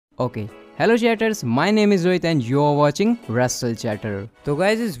Okay hello chatters, my name is Rohit and you are watching wrestle chatter. तो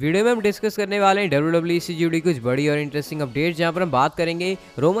guys इस video में हम discuss करने वाले हैं WWE से जुड़ी कुछ बड़ी और इंटरेस्टिंग अपडेट्स, जहां पर हम बात करेंगे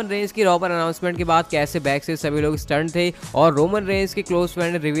रोमन रेंस की रॉ पर अनाउंसमेंट के बाद कैसे बैक से सभी लोग स्टंट थे और रोमन रेंस के क्लोज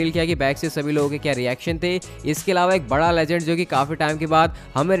फ्रेंड ने रिवील किया कि बैक से सभी लोगों के क्या रिएक्शन थे। इसके अलावा एक बड़ा लेजेंड जो कि काफी टाइम के बाद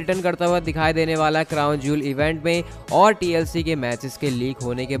हमें रिटर्न करता हुआ दिखाई देने वाला क्राउन ज्वेल इवेंट में और TLC के मैचेस के लीक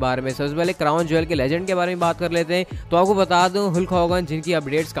होने के बारे में। सबसे पहले क्राउन ज्वेल के लेजेंड के बारे में बात कर लेते हैं। तो आपको बता दूं हुल्क हॉगन, जिनकी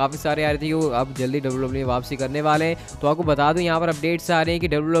अपडेट्स काफी सारे आ रही थी, वो अब जल्दी WWE वापसी करने वाले हैं। तो आपको बता दूं यहाँ पर अपडेट्स आ रहे हैं कि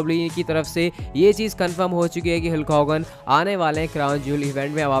WWE की तरफ से ये चीज़ कंफर्म हो चुकी है कि हुल्क हॉगन आने वाले हैं क्राउन ज्वेल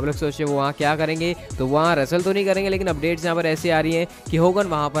इवेंट में। अब आप लोग सोचिए वो वहाँ क्या करेंगे, तो वहाँ रेसल तो नहीं करेंगे, लेकिन अपडेट्स यहाँ पर ऐसे आ रही हैं कि होगन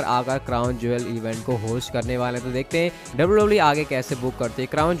वहाँ पर आकर क्राउन ज्वेल इवेंट को होस्ट करने वाले हैं। तो देखते हैं WWE आगे कैसे बुक करते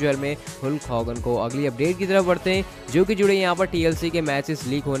हैं क्राउन ज्वेल में हुल्क हॉगन को। अगली अपडेट की तरफ बढ़ते हैं जो कि जुड़े यहाँ पर TLC के मैचेस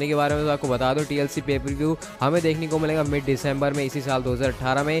लीक होने के बारे में। तो आपको बता दो TLC पे पर व्यू हमें देखने को मिलेगा मिड दिसंबर में इसी साल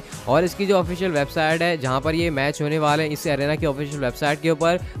 2018 में, और इसकी जो ऑफिशियल वेबसाइट है जहां पर ये मैच होने वाले हैं, इस एरेना की ऑफिशियल वेबसाइट के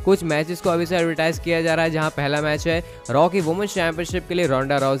ऊपर कुछ मैचेस को अभी से एडवर्टाइज किया जा रहा है। जहां पहला मैच है रॉ की वुमेन्स चैंपियनशिप के लिए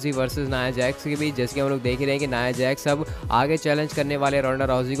रोंडा राउजी वर्सेस नाया जैक्स के बीच। जैसे कि हम लोग देख ही रहे हैं कि नाया जैक्स अब आगे चैलेंज करने वाले रोंडा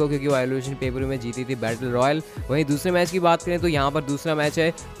राउजी को, क्योंकि वो एवोल्यूशन पेपर में जीती थी बैटल रॉयल। वहीं दूसरे मैच की बात करें तो यहाँ पर दूसरा मैच है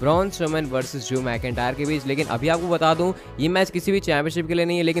Braun Strowman versus Drew McIntyre के बीच। लेकिन अभी आपको बता दूं ये मैच किसी भी चैंपियनशिप के लिए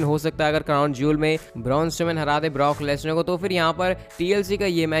नहीं है, लेकिन हो सकता है अगर क्राउन ज्वेल में ब्रॉन स्ट्रोमैन हरा दे ब्रॉक लेसनर को, तो फिर यहाँ पर TLC का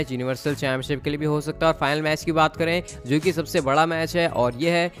ये मैच यूनिवर्सल चैंपियनशिप के लिए भी हो सकता है। और फाइनल मैच की बात करें जो कि सबसे बड़ा मैच है, और ये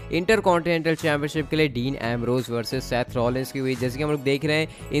है इंटरकॉन्टिनेंटल चैंपियनशिप के लिए dean Ambrose versus Seth Rollins के बीच। जैसे कि हम लोग देख रहे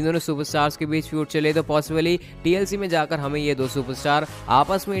हैं इन दोनों सुपरस्टार्स के बीच फ्यूड चले, तो पॉसिबली TLC में जाकर हमें ये दो सुपरस्टार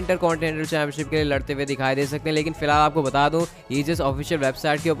आपस में इंटरकॉन्टिनेंटल चैंपियनशिप के लिए लड़ते हुए दिखाई दे सकते हैं। लेकिन फिलहाल आपको बता दूं ये जस्ट ऑफिशियल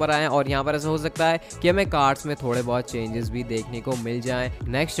वेबसाइट के ऊपर आए, और यहाँ पर ऐसा हो सकता है कि हमें कार्ड्स में थोड़े बहुत चेंजेस भी देखने को मिल जाए।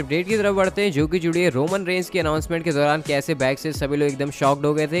 नेक्स्ट अपडेट की तरफ बढ़ते हैं जो कि जुड़ी है रोमन रेंस की अनाउंसमेंट के दौरान कैसे बैक से सभी लोग एकदम शॉक्ड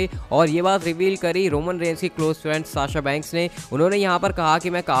हो गए थे, और ये बात रिवील करी रोमन रेंस की क्लोज फ्रेंड साशा बैंक्स ने। उन्होंने यहाँ पर कहा कि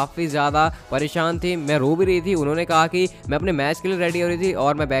मैं काफ़ी ज़्यादा परेशान थी, मैं रो भी रही थी। उन्होंने कहा कि मैं अपने मैच के लिए रेडी हो रही थी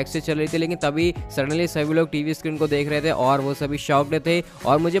और मैं बैक से चल रही थी, लेकिन तभी सडनली सभी लोग टीवी स्क्रीन को देख रहे थे और वो सभी शॉक्ड थे,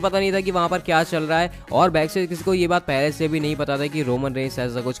 और मुझे पता नहीं था कि वहाँ पर क्या चल रहा है। और बैक से किसी को ये बात पहले से भी नहीं पता था कि रोमन रेंस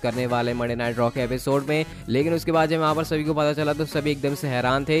ऐसा कुछ करने वाले मंडे नाइट रॉ के एपिसोड में। लेकिन उसके बाद जब वहाँ पर सभी को पता चला तो सभी एकदम से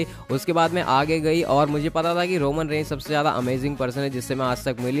हैरान थे। उसके बाद मैं आगे गई और मुझे पता था कि रोमन रेंस सबसे ज़्यादा अमेजिंग पर्सन है जिससे मैं आज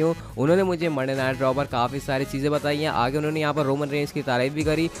तक मिली हूँ। उन्होंने मुझे मंडे नाइट रॉ पर काफ़ी सारी चीज़ें बताई हैं। आगे उन्होंने यहाँ पर रोमन रेंस की तारीफ भी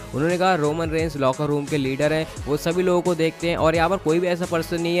करी। उन्होंने कहा रोमन रेंस लॉकर रूम के लीडर हैं, वो सभी लोगों को देखते हैं, और यहाँ पर कोई भी ऐसा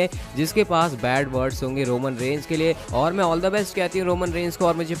पर्सन नहीं है जिसके पास बैड वर्ड्स होंगे रोमन रेंस के लिए। और मैं ऑल द बेस्ट कहती हूँ रोमन रेंस को,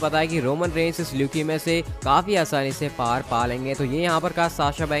 और मुझे पता है कि रोमन रेंस इस ल्यूकीमिया से काफ़ी आसानी से पार पा लेंगे। तो ये यहाँ पर कहा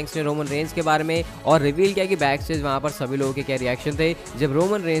साशा बैंक्स ने रोमन रेंस के बारे में, और रिवील किया कि बैक स्टेज वहाँ पर सभी लोगों के क्या रिएक्शन थे जब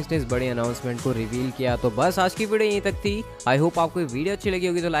रोमन रेंस ने इस बड़ी अनाउंसमेंट को रिवील किया। तो बस आज की वीडियो यहीं तक थी। आई होप आपको वीडियो अच्छी लगी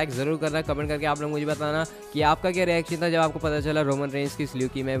होगी, तो लाइक जरूर करना, कमेंट करके आप लोग मुझे बताना कि आपका क्या रिएक्शन था जब आपको पता चला रोमन रेंस की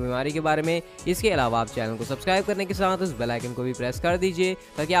ल्यूकीमिया बीमारी के बारे में। इसके अलावा आप चैनल को सब्सक्राइब करने के साथ उस बेल आइकन को भी प्रेस कर दीजिए,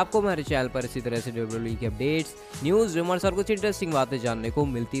 ताकि आपको हमारे चैनल पर इसी तरह से WWE की अपडेट्स, न्यूज़, रूमर्स और कुछ इंटरेस्टिंग बातें जानने को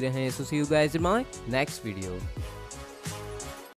मिलती रहें। सो सी you guys in my next video.